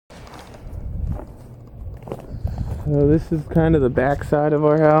So this is kind of the back side of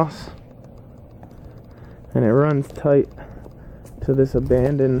our house, and it runs tight to this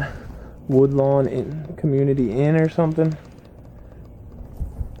abandoned woodlawn community inn or something.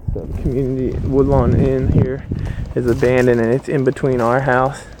 So the community woodlawn inn here is abandoned, and it's in between our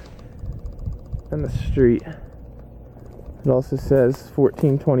house and the street. It also says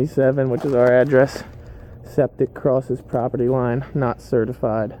 1427, which is our address. Septic crosses property line, not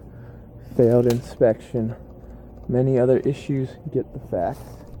certified. Failed inspection. Many other issues. Get the facts.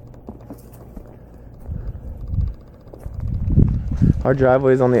 Our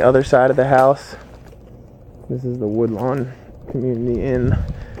driveway is on the other side of the house. This is the Woodlawn Community Inn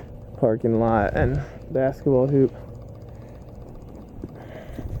parking lot and basketball hoop.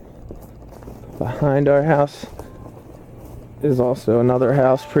 Behind our house is also another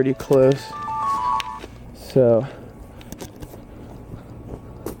house pretty close. So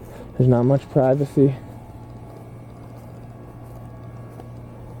there's not much privacy.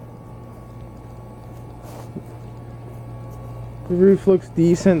 The roof looks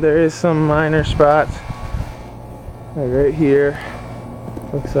decent. There is some minor spots. Like right here.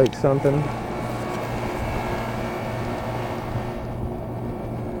 Looks like something.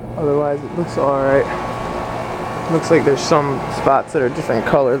 Otherwise it looks alright. Looks like there's some spots that are different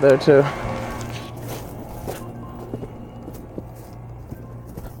color there too.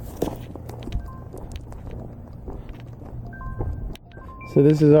 So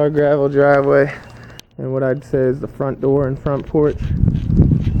this is our gravel driveway, and what I'd say is the front door and front porch.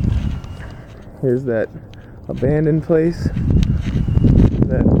 Here's that abandoned place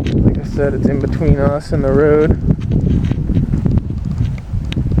that, like I said, it's in between us and the road.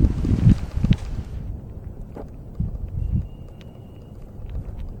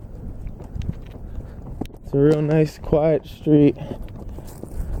 It's a real nice quiet street.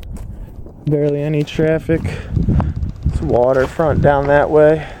 Barely any traffic. It's waterfront down that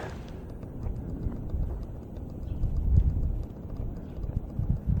way.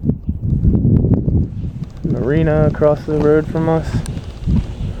 Marina across the road from us.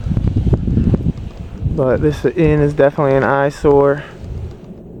 But this inn is definitely an eyesore.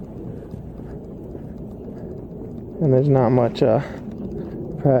 And there's not much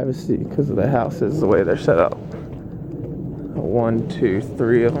privacy because of the houses, the way they're set up. 1, 2,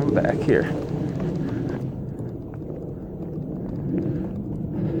 3 of them back here.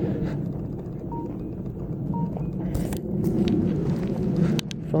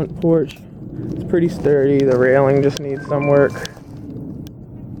 Front porch, it's pretty sturdy. The railing just needs some work.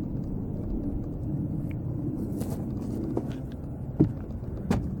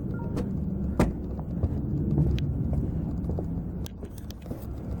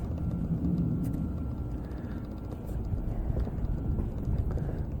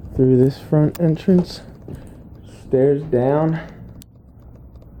 Through this front entrance, stairs down,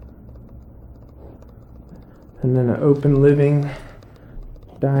 and then an open living,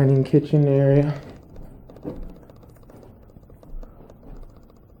 dining, kitchen area.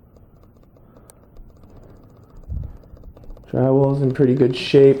 Drywall's in pretty good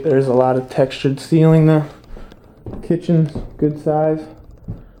shape. There's a lot of textured ceiling though. Kitchen's good size,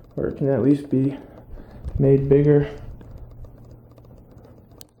 or it can at least be made bigger.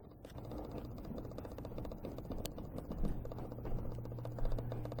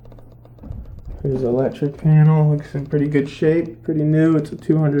 Here's the electric panel, looks in pretty good shape, pretty new. It's a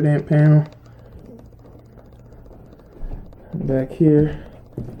 200 amp panel. And back here,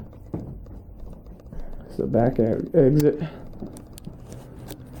 it's the back exit.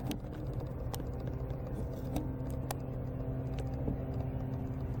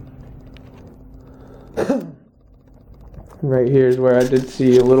 Right here is where I did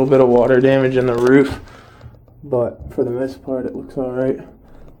see a little bit of water damage in the roof, but for the most part it looks alright.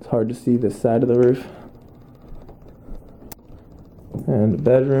 It's hard to see this side of the roof. And the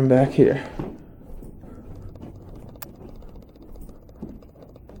bedroom back here.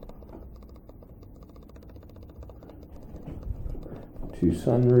 Two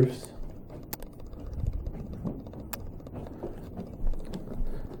sunroofs.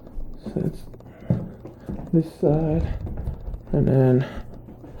 So it's this side. And then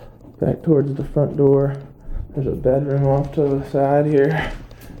back towards the front door. There's a bedroom off to the side here.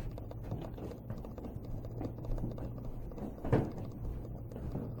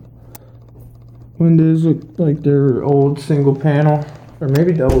 Windows look like they're old single panel, or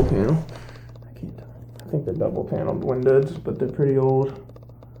maybe double panel. I can't tell. I think they're double paneled windows, but they're pretty old.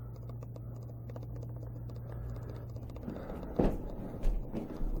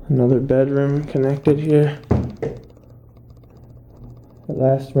 Another bedroom connected here. The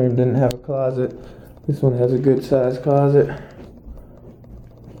last room didn't have a closet. This one has a good sized closet.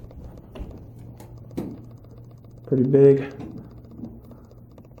 Pretty big.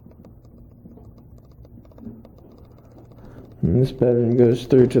 And this bedroom goes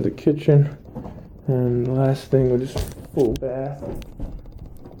through to the kitchen. And the last thing was just full bath.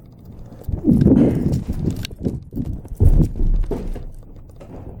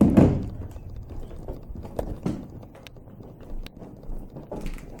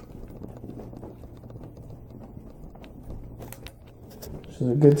 This is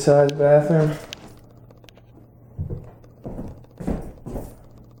a good sized bathroom.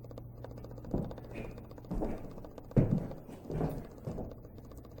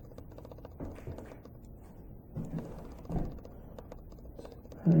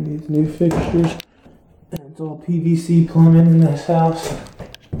 And these new fixtures. And it's all PVC plumbing in this house.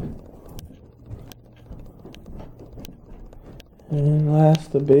 And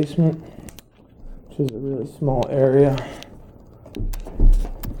last, the basement, which is a really small area.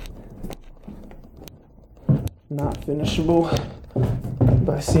 Not finishable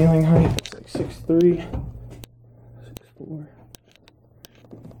by ceiling height. It's like 6'3", 6'4".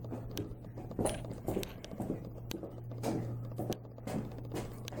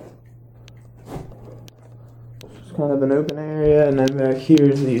 It's kind of an open area, and then back here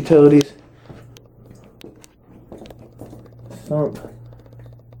is the utilities. Sump.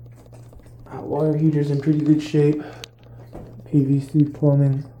 Hot water heater's in pretty good shape. PVC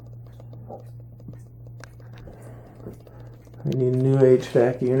plumbing. We need a new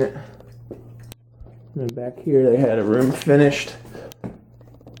HVAC unit. And then back here they had a room finished.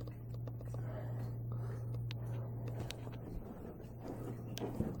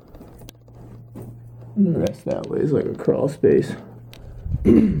 And the rest that way is like a crawl space.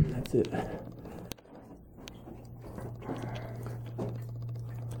 That's it.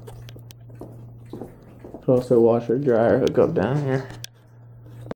 There's also washer dryer hookup down here.